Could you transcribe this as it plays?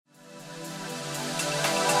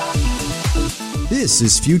This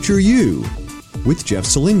is Future You with Jeff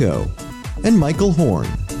Salingo and Michael Horn.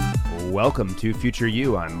 Welcome to Future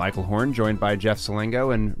You. I'm Michael Horn, joined by Jeff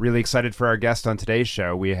Salingo, and really excited for our guest on today's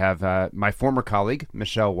show. We have my former colleague,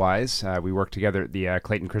 Michelle Wise. We work together at the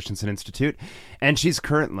Clayton Christensen Institute, and she's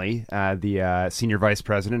currently the Senior Vice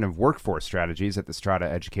President of Workforce Strategies at the Strada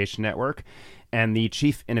Education Network and the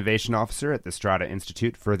Chief Innovation Officer at the Strada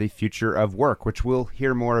Institute for the Future of Work, which we'll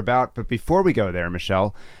hear more about. But before we go there,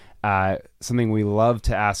 Michelle, something we love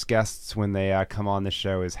to ask guests when they come on the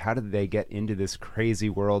show is how did they get into this crazy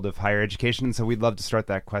world of higher education? So we'd love to start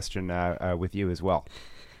that question with you as well.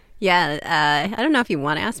 Yeah, I don't know if you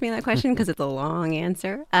want to ask me that question because it's a long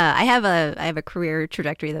answer. I have a career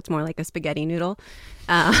trajectory that's more like a spaghetti noodle.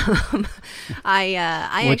 Which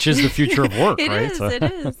is the future of work, right? It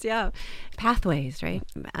is, yeah. Pathways, right?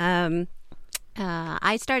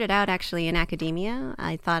 I started out actually in academia.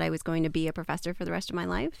 I thought I was going to be a professor for the rest of my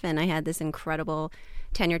life, and I had this incredible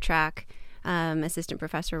tenure track assistant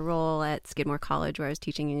professor role at Skidmore College where I was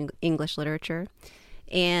teaching English literature.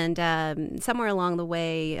 And somewhere along the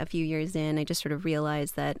way, a few years in, I just sort of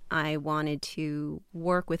realized that I wanted to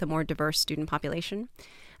work with a more diverse student population.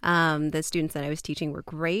 The students that I was teaching were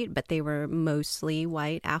great, but they were mostly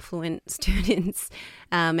white, affluent students.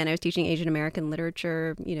 And I was teaching Asian American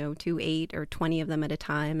literature, 8 or 20 of them at a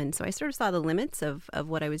time. And so I sort of saw the limits of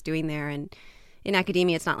what I was doing there. And in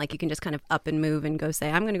academia, it's not like you can just kind of up and move and go say,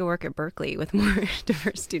 I'm going to go work at Berkeley with a more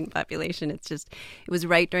diverse student population. It was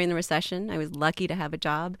right during the recession. I was lucky to have a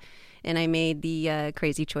job, and I made the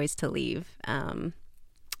crazy choice to leave.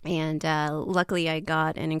 Luckily, I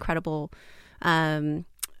got an incredible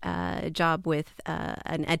job with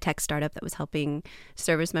an ed tech startup that was helping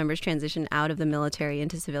service members transition out of the military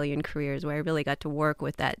into civilian careers, where I really got to work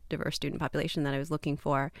with that diverse student population that I was looking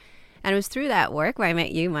for. And it was through that work where I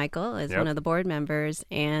met you, Michael, as one of the board members.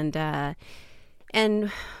 And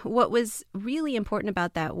what was really important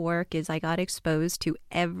about that work is I got exposed to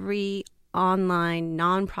every online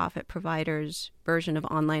nonprofit provider's version of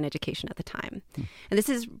online education at the time. And this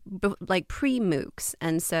is like pre-MOOCs.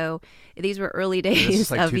 And so these were early days. This is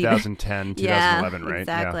like 2010, 2011, right?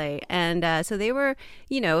 Exactly. Yeah. And so they were,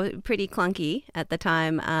 pretty clunky at the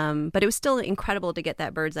time. But it was still incredible to get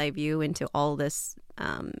that bird's eye view into all this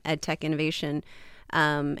ed tech innovation.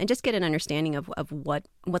 And just get an understanding of what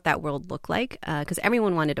that world looked like. Because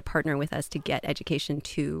everyone wanted to partner with us to get education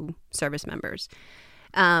to service members.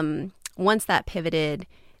 Once that pivoted,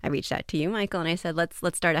 I reached out to you, Michael, and I said, let's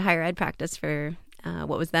start a higher ed practice for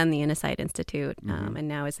what was then the Insight Institute, and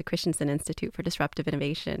now is the Christensen Institute for Disruptive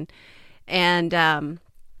Innovation. And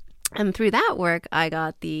through that work, I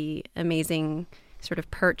got the amazing sort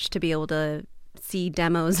of perch to be able to see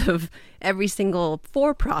demos of every single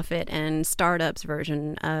for-profit and startups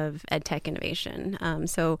version of edtech innovation.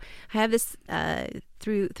 So I have this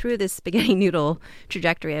through this spaghetti noodle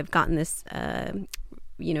trajectory. I've gotten this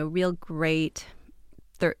real great,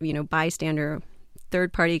 bystander,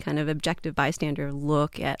 third-party kind of objective bystander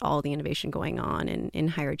look at all the innovation going on in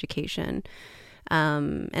higher education.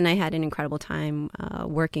 And I had an incredible time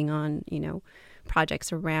working on,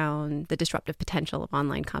 projects around the disruptive potential of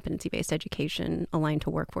online competency-based education aligned to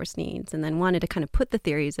workforce needs, and then wanted to kind of put the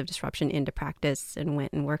theories of disruption into practice and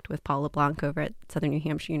went and worked with Paul LeBlanc over at Southern New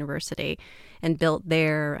Hampshire University and built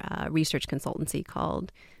their research consultancy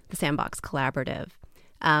called the Sandbox Collaborative.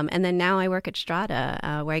 And then now I work at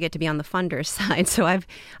Strada, where I get to be on the funder side. So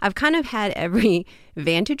I've kind of had every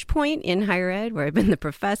vantage point in higher ed, where I've been the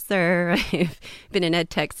professor, I've been an ed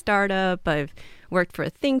tech startup, I've worked for a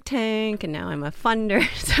think tank, and now I'm a funder.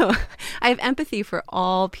 So I have empathy for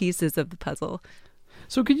all pieces of the puzzle.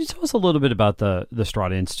 So could you tell us a little bit about the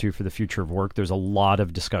Strada Institute for the Future of Work? There's a lot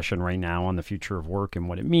of discussion right now on the future of work and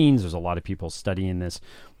what it means. There's a lot of people studying this.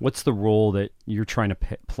 What's the role that you're trying to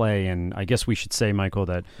play? And I guess we should say, Michael,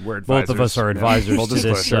 that both of us are advisors to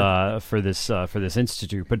this for this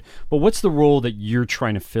institute. But what's the role that you're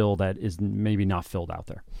trying to fill that is maybe not filled out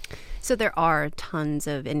there? So there are tons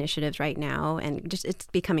of initiatives right now, and just it's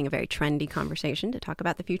becoming a very trendy conversation to talk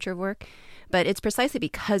about the future of work. But it's precisely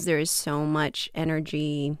because there is so much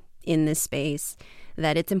energy in this space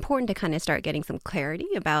that it's important to kind of start getting some clarity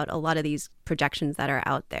about a lot of these projections that are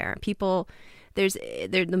out there. The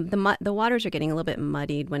waters are getting a little bit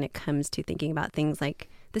muddied when it comes to thinking about things like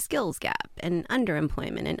the skills gap and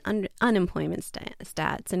underemployment and unemployment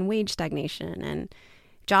stats and wage stagnation and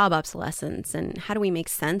job obsolescence, and how do we make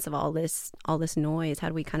sense of all this noise? How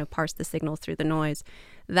do we kind of parse the signals through the noise?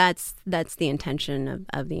 That's the intention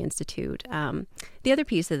of the Institute. The other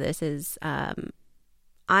piece of this is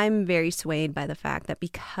I'm very swayed by the fact that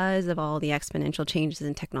because of all the exponential changes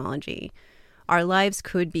in technology, our lives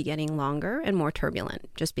could be getting longer and more turbulent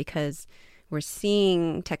just because we're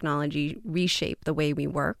seeing technology reshape the way we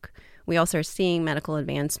work. We also are seeing medical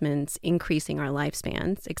advancements increasing our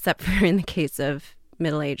lifespans, except for in the case of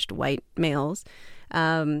middle-aged white males.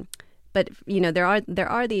 But there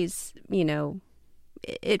are these.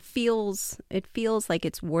 It feels like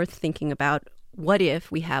it's worth thinking about. What if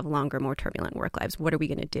we have longer, more turbulent work lives? What are we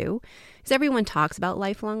going to do? Because everyone talks about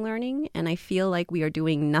lifelong learning, and I feel like we are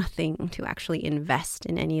doing nothing to actually invest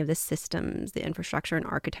in any of the systems, the infrastructure and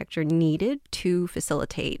architecture needed to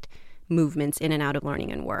facilitate movements in and out of learning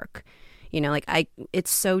and work.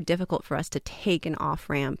 It's so difficult for us to take an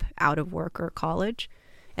off-ramp out of work or college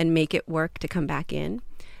and make it work to come back in.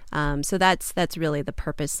 So that's really the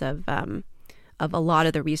purpose of a lot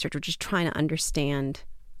of the research. We're just trying to understand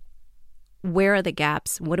where are the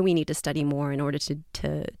gaps? What do we need to study more in order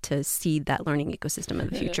to seed that learning ecosystem of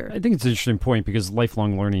the future? I think it's an interesting point because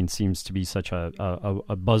lifelong learning seems to be such a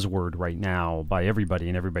buzzword right now by everybody,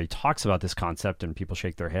 and everybody talks about this concept and people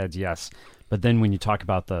shake their heads, yes. But then when you talk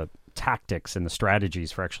about the tactics and the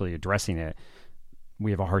strategies for actually addressing it, we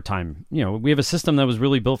have a hard time. We have a system that was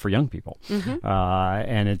really built for young people,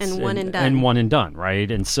 and it's one and done, right?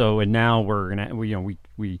 And now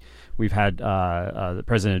we've had the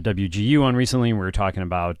president of WGU on recently, and we were talking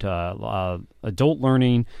about adult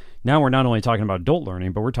learning. Now we're not only talking about adult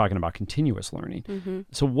learning, but we're talking about continuous learning. Mm-hmm.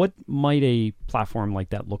 So what might a platform like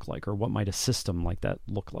that look like, or what might a system like that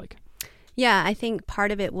look like? Yeah, I think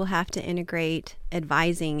part of it will have to integrate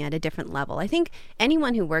advising at a different level. I think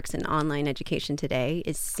anyone who works in online education today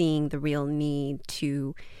is seeing the real need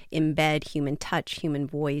to embed human touch, human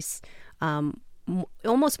voice,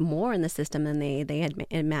 almost more in the system than they had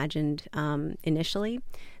imagined initially.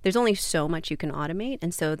 There's only so much you can automate,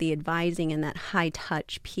 and so the advising and that high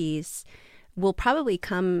touch piece will probably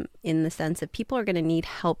come in the sense of people are going to need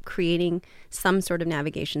help creating some sort of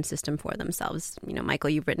navigation system for themselves. Michael,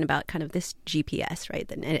 you've written about kind of this GPS,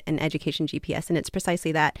 right? An education GPS. And it's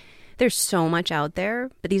precisely that. There's so much out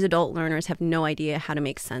there, but these adult learners have no idea how to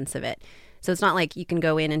make sense of it. So it's not like you can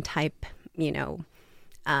go in and type,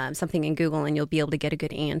 something in Google and you'll be able to get a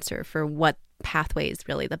good answer for what pathway is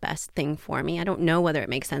really the best thing for me. I don't know whether it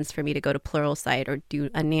makes sense for me to go to Pluralsight or do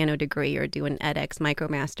a nano degree or do an edX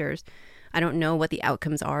MicroMasters. I don't know what the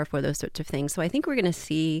outcomes are for those sorts of things. So I think we're going to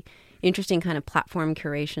see interesting kind of platform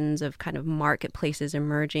curations of kind of marketplaces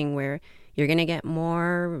emerging where you're going to get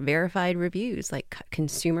more verified reviews, like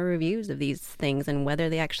consumer reviews of these things and whether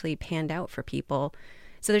they actually panned out for people.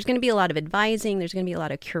 So there's going to be a lot of advising. There's going to be a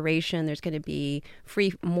lot of curation. There's going to be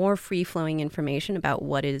more free-flowing information about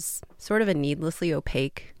what is sort of a needlessly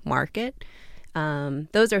opaque market.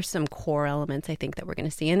 Those are some core elements, I think, that we're going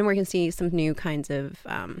to see. And then we're going to see some new kinds of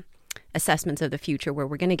assessments of the future where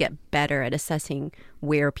we're going to get better at assessing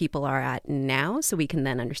where people are at now so we can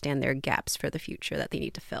then understand their gaps for the future that they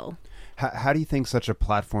need to fill. How do you think such a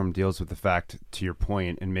platform deals with the fact, to your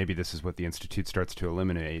point, and maybe this is what the Institute starts to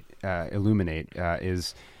illuminate,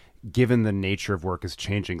 is given the nature of work is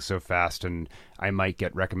changing so fast, and I might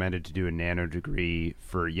get recommended to do a nano degree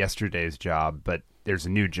for yesterday's job, but there's a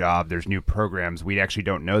new job, there's new programs, we actually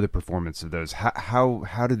don't know the performance of those.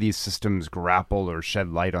 How do these systems grapple or shed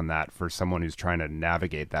light on that for someone who's trying to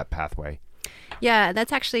navigate that pathway? Yeah,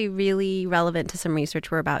 that's actually really relevant to some research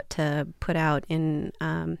we're about to put out in,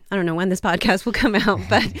 I don't know when this podcast will come out,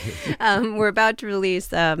 but we're about to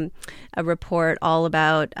release a report all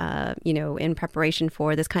about, in preparation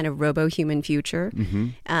for this kind of robo-human future.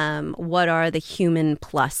 Mm-hmm. What are the human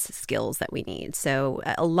plus skills that we need? So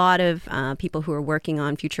a lot of people who are working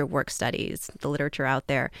on future work studies, the literature out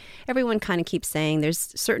there, everyone kind of keeps saying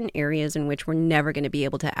there's certain areas in which we're never going to be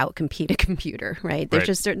able to outcompete a computer, right? There's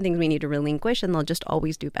just certain things we need to relinquish and they'll just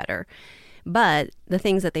always do better. But the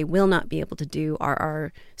things that they will not be able to do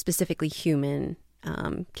are specifically human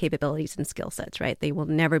capabilities and skill sets, right? They will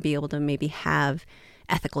never be able to maybe have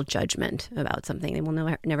ethical judgment about something. They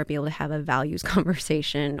will never be able to have a values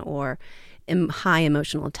conversation or high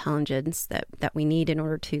emotional intelligence that we need in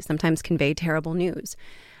order to sometimes convey terrible news.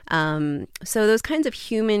 So those kinds of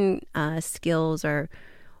human skills are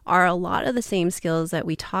a lot of the same skills that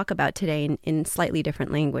we talk about today in slightly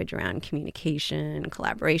different language around communication,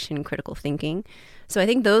 collaboration, critical thinking. So I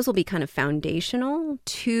think those will be kind of foundational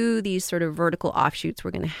to these sort of vertical offshoots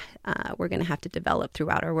we're going to have to develop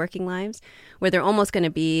throughout our working lives, where they're almost going to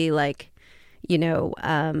be like,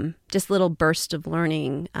 just little bursts of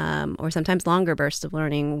learning, or sometimes longer bursts of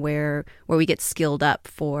learning where we get skilled up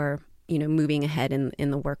for moving ahead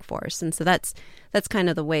in the workforce. And so that's kind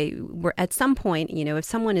of the way we're at some point, if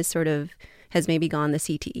someone is has maybe gone the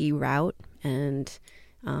CTE route and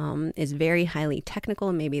is very highly technical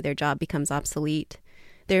and maybe their job becomes obsolete,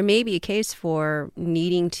 there may be a case for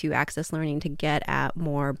needing to access learning to get at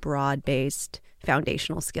more broad-based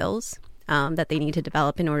foundational skills that they need to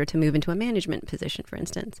develop in order to move into a management position, for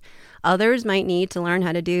instance. Others might need to learn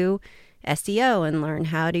how to do SEO and learn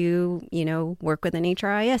how to, work with an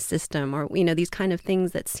HRIS system or, these kind of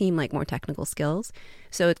things that seem like more technical skills.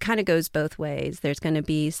 So it kind of goes both ways. There's going to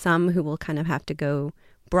be some who will kind of have to go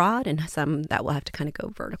broad and some that will have to kind of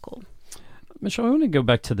go vertical. Michelle, I want to go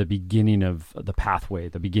back to the beginning of the pathway,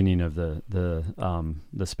 the beginning of the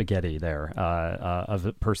spaghetti there of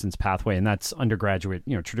a person's pathway, and that's undergraduate,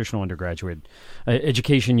 traditional undergraduate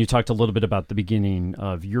education. You talked a little bit about the beginning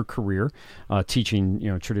of your career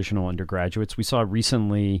teaching, traditional undergraduates. We saw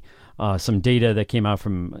recently some data that came out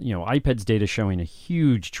from, IPED's data showing a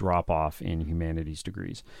huge drop-off in humanities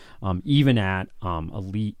degrees, even at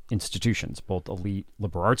elite institutions, both elite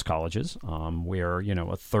liberal arts colleges, where,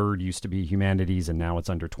 a third used to be humanities and now it's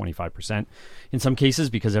under 25% in some cases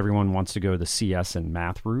because everyone wants to go the CS and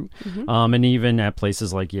math route, and even at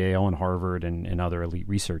places like Yale and Harvard and other elite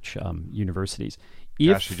research universities.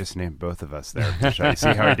 Gosh, you just named both of us there. You see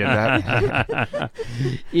how I did that?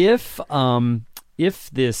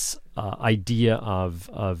 If this idea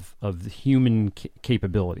of human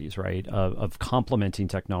capabilities, right, of complementing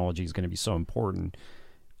technology is going to be so important,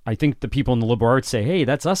 I think the people in the liberal arts say, hey,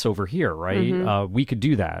 that's us over here, right? We could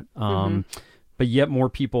do that. But yet more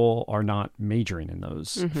people are not majoring in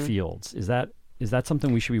those fields. Is that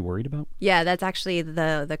something we should be worried about? Yeah, that's actually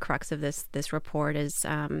the crux of this report is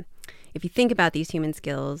if you think about these human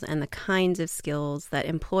skills and the kinds of skills that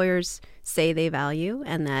employers say they value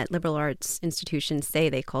and that liberal arts institutions say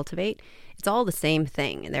they cultivate, it's all the same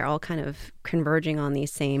thing. They're all kind of converging on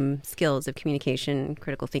these same skills of communication,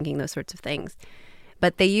 critical thinking, those sorts of things.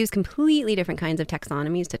 But they use completely different kinds of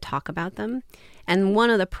taxonomies to talk about them. And one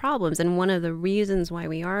of the problems and one of the reasons why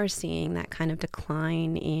we are seeing that kind of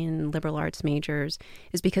decline in liberal arts majors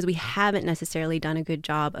is because we haven't necessarily done a good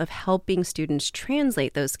job of helping students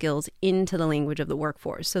translate those skills into the language of the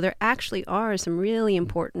workforce. So there actually are some really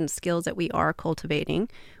important skills that we are cultivating.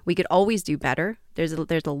 We could always do better. There's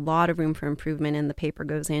a lot of room for improvement, and the paper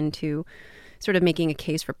goes into sort of making a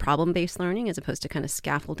case for problem-based learning as opposed to kind of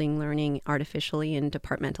scaffolding learning artificially in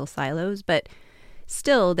departmental silos. But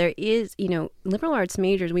still, there is, liberal arts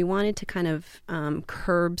majors, we wanted to kind of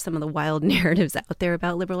curb some of the wild narratives out there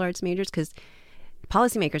about liberal arts majors because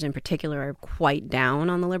policymakers in particular are quite down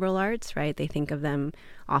on the liberal arts, right? They think of them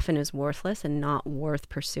often as worthless and not worth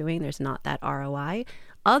pursuing. There's not that ROI.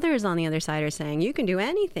 Others on the other side are saying you can do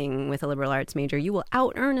anything with a liberal arts major. You will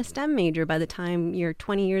out-earn a STEM major by the time you're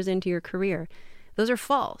 20 years into your career. Those are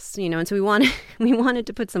false, and so we wanted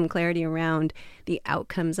to put some clarity around the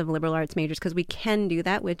outcomes of liberal arts majors because we can do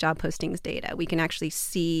that with job postings data. We can actually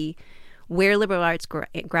see where liberal arts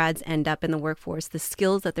grads end up in the workforce, the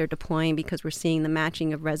skills that they're deploying because we're seeing the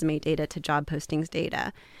matching of resume data to job postings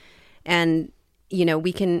data. And,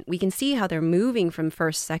 we can see how they're moving from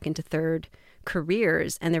first, second to third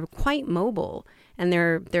careers, and they're quite mobile, and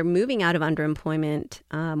they're moving out of underemployment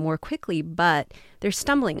more quickly, but they're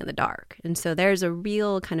stumbling in the dark. And so there's a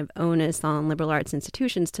real kind of onus on liberal arts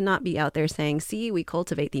institutions to not be out there saying, see, we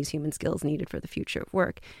cultivate these human skills needed for the future of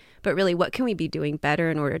work, but really what can we be doing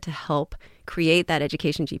better in order to help create that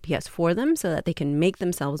education GPS for them so that they can make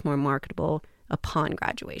themselves more marketable upon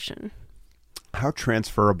graduation. How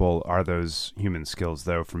transferable are those human skills,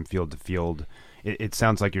 though, from field to field? It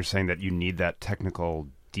sounds like you're saying that you need that technical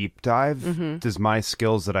deep dive. Does my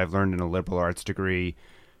skills that I've learned in a liberal arts degree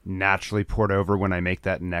naturally port over when I make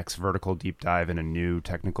that next vertical deep dive in a new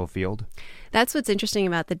technical field? That's what's interesting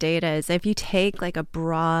about the data is if you take like a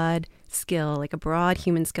broad skill, like a broad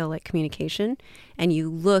human skill like communication, and you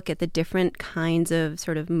look at the different kinds of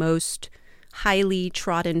sort of most highly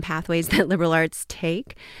trodden pathways that liberal arts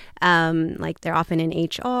take, like they're often in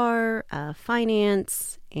HR,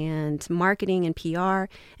 finance, and marketing and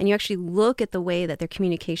PR, and you actually look at the way that their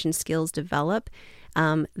communication skills develop,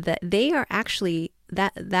 that they are actually,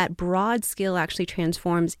 that broad skill actually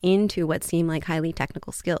transforms into what seem like highly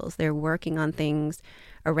technical skills. They're working on things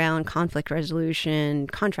around conflict resolution,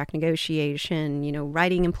 contract negotiation,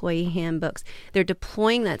 writing employee handbooks. They're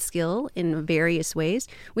deploying that skill in various ways.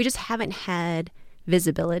 We just haven't had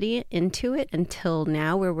visibility into it until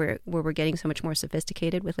now where we're getting so much more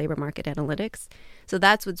sophisticated with labor market analytics. So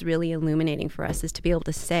that's what's really illuminating for us is to be able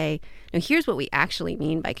to say, now here's what we actually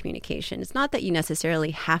mean by communication. It's not that you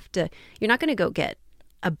necessarily you're not going to go get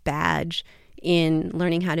a badge in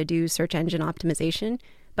learning how to do search engine optimization,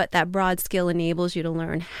 but that broad skill enables you to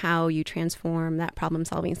learn how you transform that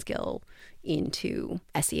problem-solving skill into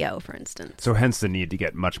SEO, for instance. So hence the need to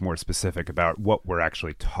get much more specific about what we're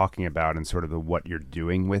actually talking about and sort of what you're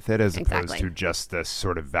doing with it, as opposed to just this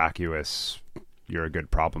sort of vacuous, you're a good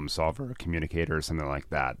problem solver, a communicator, or something like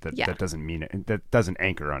that. That doesn't mean it, that doesn't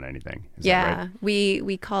anchor on anything. Is that right?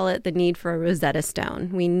 We call it the need for a Rosetta Stone.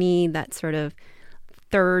 We need that sort of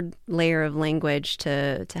third layer of language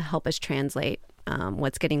to help us translate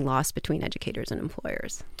what's getting lost between educators and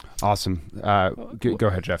employers. Awesome. Go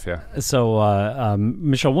ahead, Jeff. Yeah. So,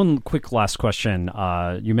 Michelle, one quick last question.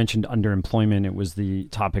 You mentioned underemployment. It was the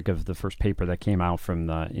topic of the first paper that came out from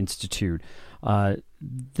the Institute.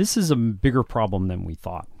 This is a bigger problem than we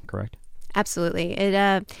thought, correct? Absolutely. It,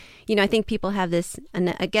 I think people have this,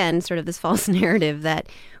 and again, sort of this false narrative that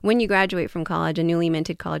when you graduate from college, a newly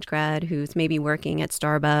minted college grad who's maybe working at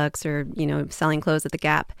Starbucks or, selling clothes at the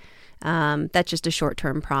Gap, that's just a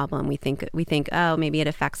short-term problem. We think, oh, maybe it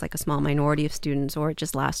affects like a small minority of students, or it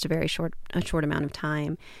just lasts a short amount of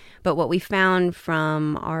time. But what we found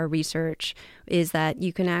from our research is that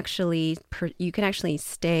you can actually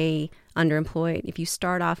stay underemployed. If you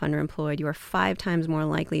start off underemployed, you are 5 times more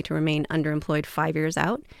likely to remain underemployed 5 years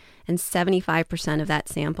out. And 75% of that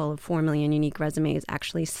sample of 4 million unique resumes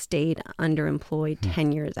actually stayed underemployed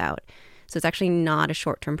 10 years out. So it's actually not a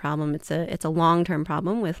short-term problem. It's a long-term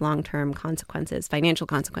problem with long-term consequences, financial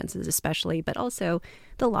consequences especially, but also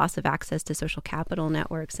the loss of access to social capital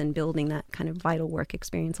networks and building that kind of vital work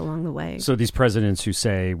experience along the way. So these presidents who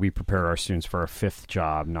say we prepare our students for a 5th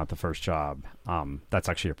job, not the first job, that's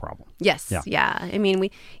actually a problem. Yes. Yeah. I mean,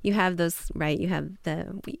 you have those, right? You have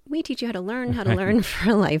we teach you how to learn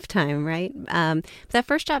for a lifetime, right? But that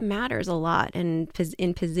first job matters a lot, and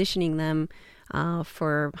in positioning them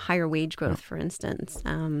for higher wage growth, for instance.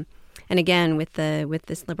 And again, with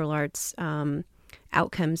this liberal arts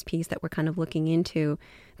outcomes piece that we're kind of looking into,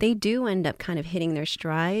 they do end up kind of hitting their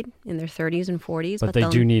stride in their 30s and 40s. But they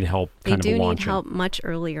do need help They do need help much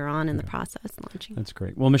earlier on in the process launching. That's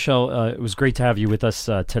great. Well, Michelle, it was great to have you with us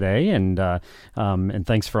today, and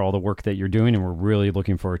thanks for all the work that you're doing, and we're really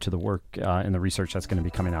looking forward to the work and the research that's going to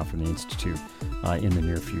be coming out from the Institute in the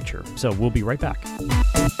near future. So we'll be right back.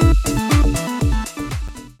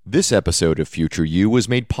 This episode of Future You was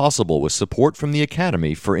made possible with support from the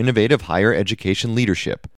Academy for Innovative Higher Education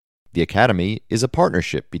Leadership. The Academy is a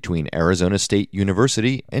partnership between Arizona State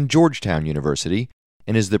University and Georgetown University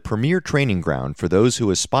and is the premier training ground for those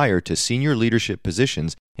who aspire to senior leadership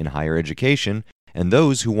positions in higher education and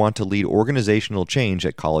those who want to lead organizational change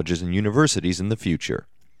at colleges and universities in the future.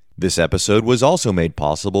 This episode was also made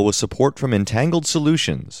possible with support from Entangled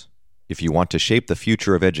Solutions. If you want to shape the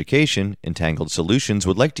future of education, Entangled Solutions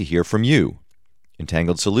would like to hear from you.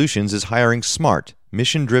 Entangled Solutions is hiring smart,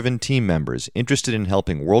 mission-driven team members interested in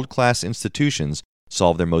helping world-class institutions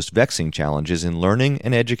solve their most vexing challenges in learning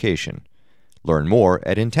and education. Learn more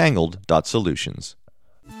at entangled.solutions.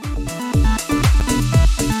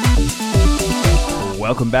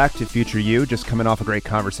 Welcome back to Future You. Just coming off a great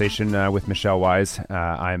conversation with Michelle Wise.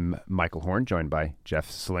 I'm Michael Horn, joined by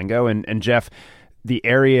Jeff Salingo. And Jeff, the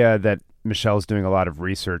area that Michelle's doing a lot of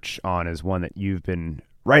research on is one that you've been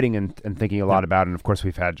writing and thinking a lot about. And of course,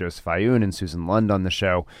 we've had Joseph Ayoun and Susan Lund on the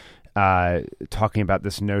show talking about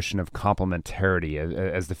this notion of complementarity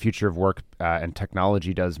as the future of work and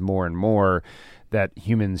technology does more and more, that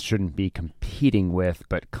humans shouldn't be competing with,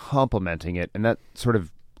 but complementing it. And that sort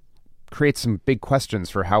of creates some big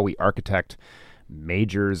questions for how we architect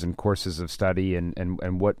majors and courses of study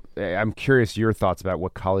and what I'm curious your thoughts about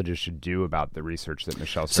what colleges should do about the research that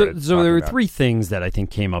Michelle started. So there were 3 things that I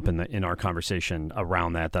think came up in our conversation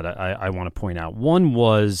around that I want to point out. One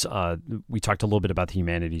was we talked a little bit about the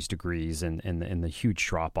humanities degrees and the huge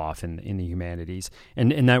drop off in the humanities,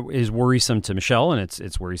 and that is worrisome to Michelle, and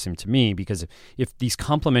it's worrisome to me, because if these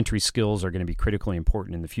complementary skills are going to be critically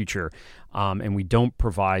important in the future, and we don't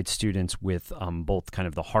provide students with both kind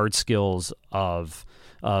of the hard skills of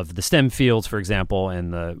the STEM fields, for example,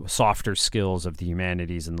 and the softer skills of the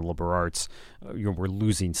humanities and the liberal arts, we're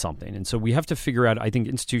losing something. And so we have to figure out, I think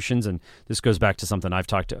institutions, and this goes back to something I've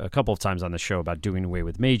talked a couple of times on the show about doing away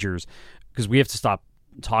with majors, because we have to stop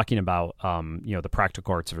talking about the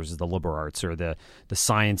practical arts versus the liberal arts, or the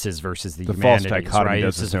sciences versus the humanities. False dichotomy, right?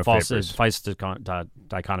 does us no favors. False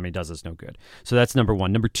dichotomy does us no good. So that's number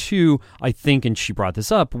one. Number two, I think, and she brought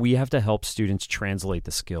this up, we have to help students translate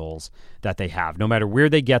the skills that they have, no matter where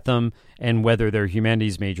they get them and whether they're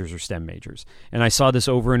humanities majors or STEM majors. And I saw this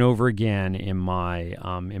over and over again in my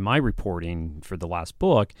reporting for the last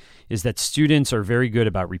book, is that students are very good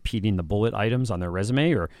about repeating the bullet items on their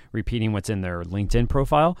resume or repeating what's in their LinkedIn profile,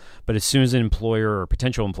 profile. But as soon as an employer or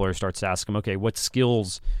potential employer starts to ask them, okay, what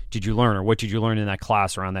skills did you learn, or what did you learn in that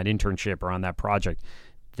class or on that internship or on that project,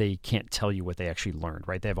 they can't tell you what they actually learned,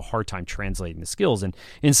 right? They have a hard time translating the skills. And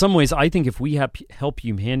in some ways, I think if we help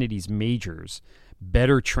humanities majors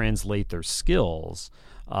better translate their skills,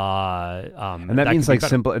 and that means like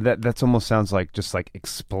simple. That's almost sounds like just like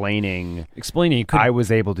explaining. I was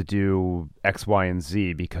able to do X, Y, and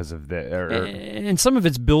Z because of the. And some of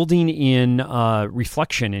it's building in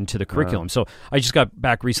reflection into the curriculum. So I just got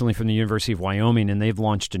back recently from the University of Wyoming, and they've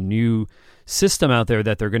launched a new system out there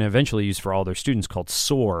that they're going to eventually use for all their students called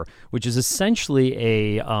SOAR, which is essentially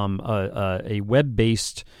a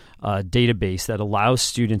web-based database that allows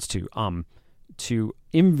students to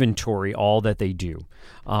inventory all that they do.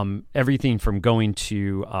 Everything from going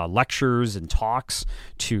to lectures and talks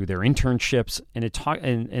to their internships,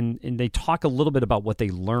 and they talk a little bit about what they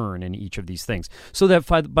learn in each of these things. So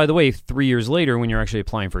that, by the way, 3 years later, when you're actually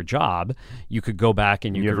applying for a job, you could go back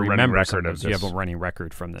and you could remember some of this. You have a running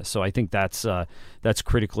record from this. So I think that's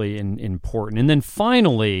critically important. And then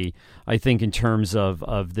finally, I think in terms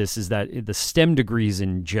of this is that the STEM degrees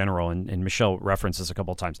in general, and Michelle referenced this a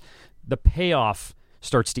couple of times, the payoff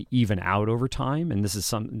starts to even out over time, and this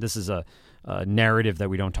is a narrative that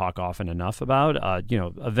we don't talk often enough about.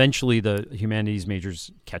 Eventually the humanities majors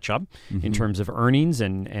catch up in terms of earnings,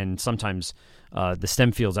 and sometimes the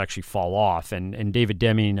STEM fields actually fall off. And David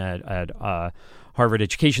Deming at Harvard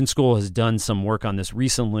Education School has done some work on this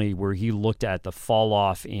recently, where he looked at the fall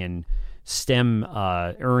off in STEM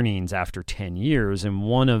earnings after 10 years, and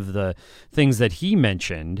one of the things that he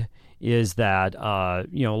mentioned is that a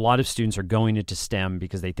lot of students are going into STEM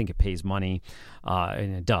because they think it pays money,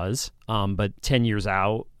 and it does. But 10 years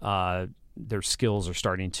out, their skills are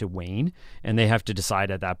starting to wane, and they have to decide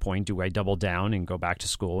at that point, do I double down and go back to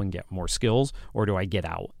school and get more skills, or do I get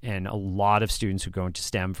out? And a lot of students who go into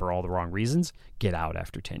STEM for all the wrong reasons get out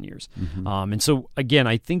after 10 years. And so, again,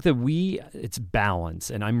 I think that it's balance,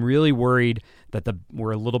 and I'm really worried that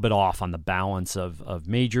we're a little bit off on the balance of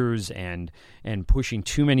majors and pushing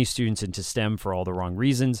too many students into STEM for all the wrong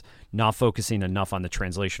reasons, not focusing enough on the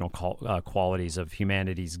translational qualities of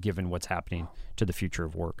humanities given what's happening to the future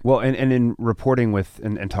of work. Well, and in reporting with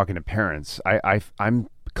and talking to parents, I'm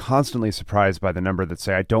constantly surprised by the number that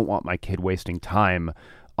say, I don't want my kid wasting time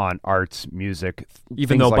on arts, music,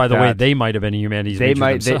 even though, by the way, they might have been a humanities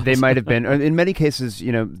major they might have been. In many cases,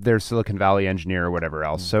 they're Silicon Valley engineer or whatever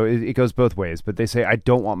else. So it goes both ways. But they say, I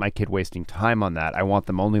don't want my kid wasting time on that. I want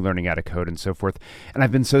them only learning how to code and so forth. And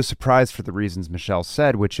I've been so surprised for the reasons Michelle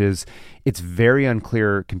said, which is it's very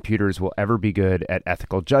unclear computers will ever be good at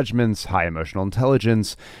ethical judgments, high emotional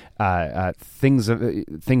intelligence, things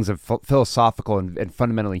of philosophical and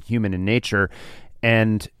fundamentally human in nature.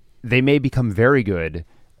 And they may become very good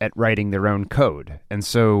at writing their own code. And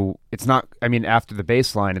so it's not, after the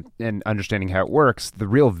baseline and understanding how it works, the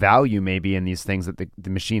real value may be in these things that the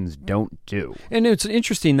machines don't do. And it's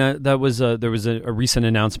interesting that there was a recent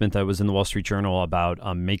announcement that was in the Wall Street Journal about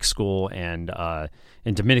Make School and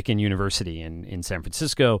Dominican University in San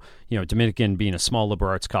Francisco. Dominican being a small liberal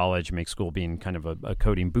arts college, Make School being kind of a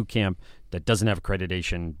coding boot camp that doesn't have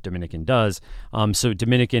accreditation. Dominican does. So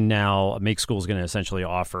Dominican now, Make School is going to essentially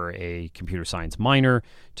offer a computer science minor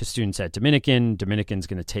to students at Dominican. Dominican's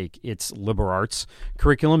going to take its liberal arts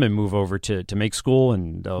curriculum and move over to Make School,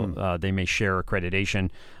 and they may share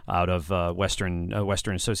accreditation out of Western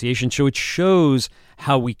Association. So it shows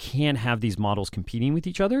how we can't have these models competing with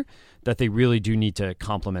each other, that they really do need to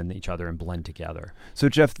complement each other and blend together. So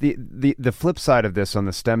Jeff, the flip side of this on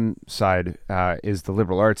the STEM side is the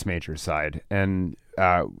liberal arts major side. And,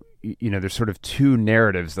 there's sort of two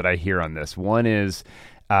narratives that I hear on this. One is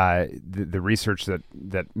the research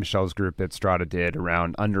that Michelle's group at Strada did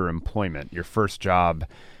around underemployment. Your first job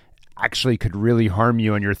actually could really harm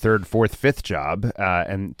you on your third, fourth, fifth job,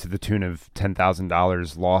 and to the tune of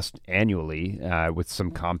 $10,000 lost annually, with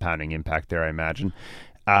some compounding impact there, I imagine.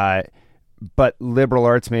 But liberal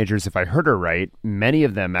arts majors, if I heard her right, many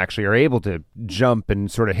of them actually are able to jump and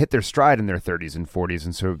sort of hit their stride in their 30s and 40s,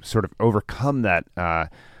 and so sort of overcome that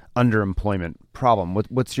underemployment problem.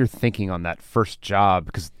 What's your thinking on that first job?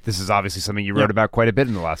 Because this is obviously something you wrote about quite a bit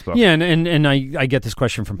in the last book. Yeah, and I get this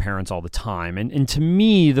question from parents all the time. And to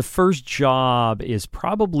me, the first job is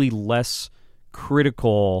probably less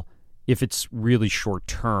critical if it's really short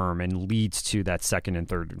term and leads to that second and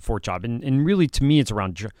third and fourth job. And really, to me, it's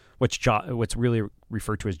around what's really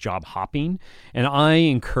referred to as job hopping. And I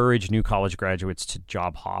encourage new college graduates to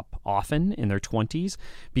job hop often in their 20s,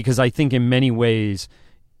 because I think in many ways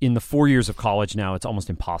in the 4 years of college now, it's almost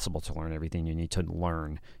impossible to learn everything you need to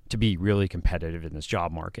learn to be really competitive in this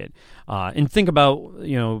job market. And think about,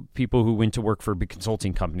 people who went to work for big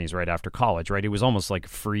consulting companies right after college, right? It was almost like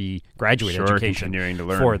free graduate education continuing to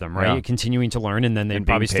learn for them, right? Yeah. Continuing to learn, and then they'd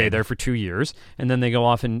probably stay there for 2 years, and then they go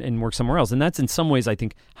off and work somewhere else. And that's in some ways, I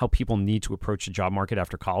think, how people need to approach the job market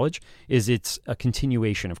after college, is it's a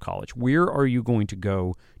continuation of college. Where are you going to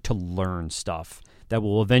go to learn stuff that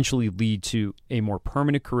will eventually lead to a more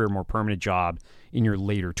permanent career, more permanent job in your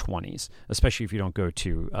later 20s, especially if you don't go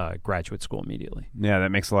to graduate school immediately. Yeah, that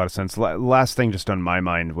makes a lot of sense. Last thing just on my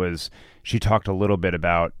mind was she talked a little bit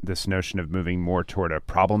about this notion of moving more toward a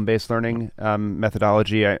problem-based learning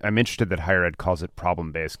methodology. I'm interested that higher ed calls it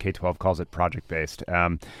problem-based, K-12 calls it project-based,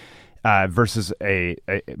 versus a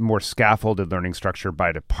more scaffolded learning structure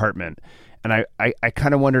by department. And I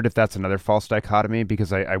kind of wondered if that's another false dichotomy,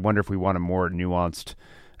 because I wonder if we want a more nuanced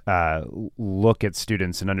look at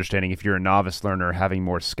students and understanding if you're a novice learner, having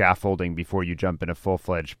more scaffolding before you jump in a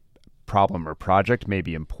full-fledged problem or project may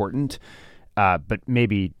be important. But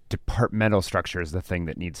maybe departmental structure is the thing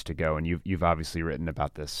that needs to go. And you've obviously written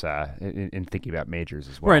about this in thinking about majors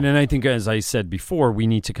as well. Right, and I think, as I said before, we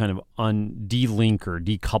need to kind of de-link or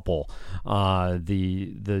decouple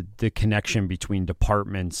the connection between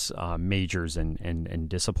departments, majors, and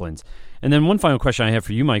disciplines. And then one final question I have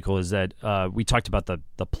for you, Michael, is that we talked about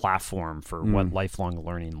the platform for what lifelong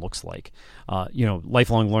learning looks like.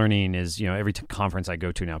 Lifelong learning is, every conference I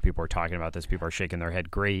go to now, people are talking about this. People are shaking their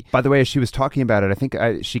head. Great. By the way, as she was talking about it, I think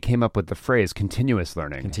she came up with the phrase continuous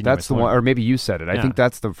learning. That's the one, or maybe you said it. I think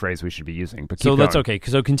that's the phrase we should be using. But so that's okay.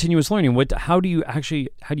 So continuous learning. How do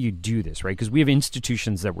you do this, right? Because we have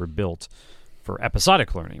institutions that were built for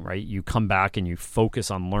episodic learning, right? You come back and you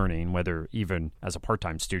focus on learning, whether even as a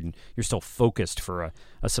part-time student, you're still focused for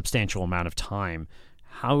a substantial amount of time.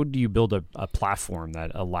 How do you build a platform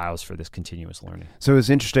that allows for this continuous learning? So it's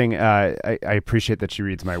interesting. I appreciate that she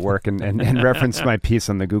reads my work and referenced my piece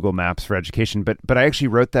on the Google Maps for education. But I actually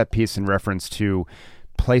wrote that piece in reference to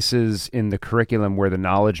places in the curriculum where the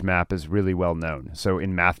knowledge map is really well known. So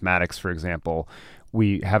in mathematics, for example,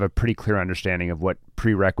 we have a pretty clear understanding of what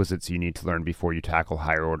prerequisites you need to learn before you tackle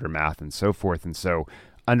higher order math and so forth. And so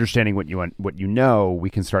understanding what you know, we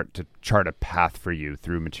can start to chart a path for you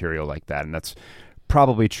through material like that. And that's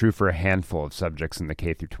probably true for a handful of subjects in the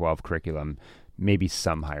K through 12 curriculum, maybe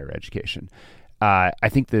some higher education. I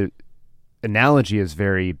think the analogy is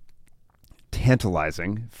very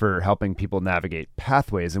tantalizing for helping people navigate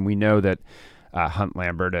pathways. And we know that Hunt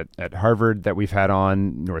Lambert at Harvard that we've had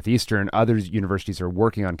on, Northeastern, other universities are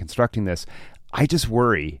working on constructing this. I just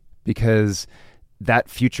worry because that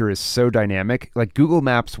future is so dynamic. Like Google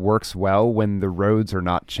Maps works well when the roads are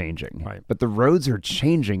not changing, right? But the roads are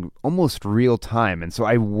changing almost real time. And so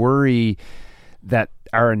I worry that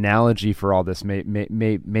our analogy for all this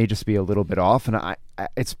may just be a little bit off. And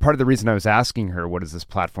it's part of the reason I was asking her, what does this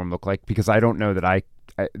platform look like? Because I don't know that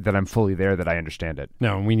I'm fully there, that I understand it.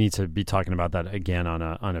 No, and we need to be talking about that again on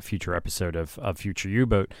a future episode of Future You.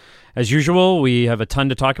 But as usual, we have a ton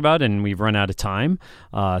to talk about, and we've run out of time.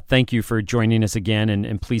 Thank you for joining us again,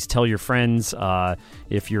 and please tell your friends.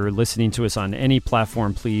 If you're listening to us on any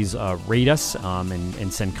platform, please rate us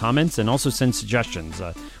and send comments, and also send suggestions.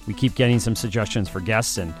 We keep getting some suggestions for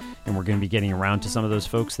guests, and we're going to be getting around to some of those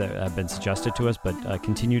folks that have been suggested to us, but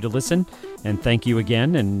continue to listen. And thank you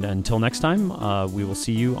again, and until next time, we will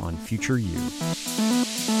see you on Future You.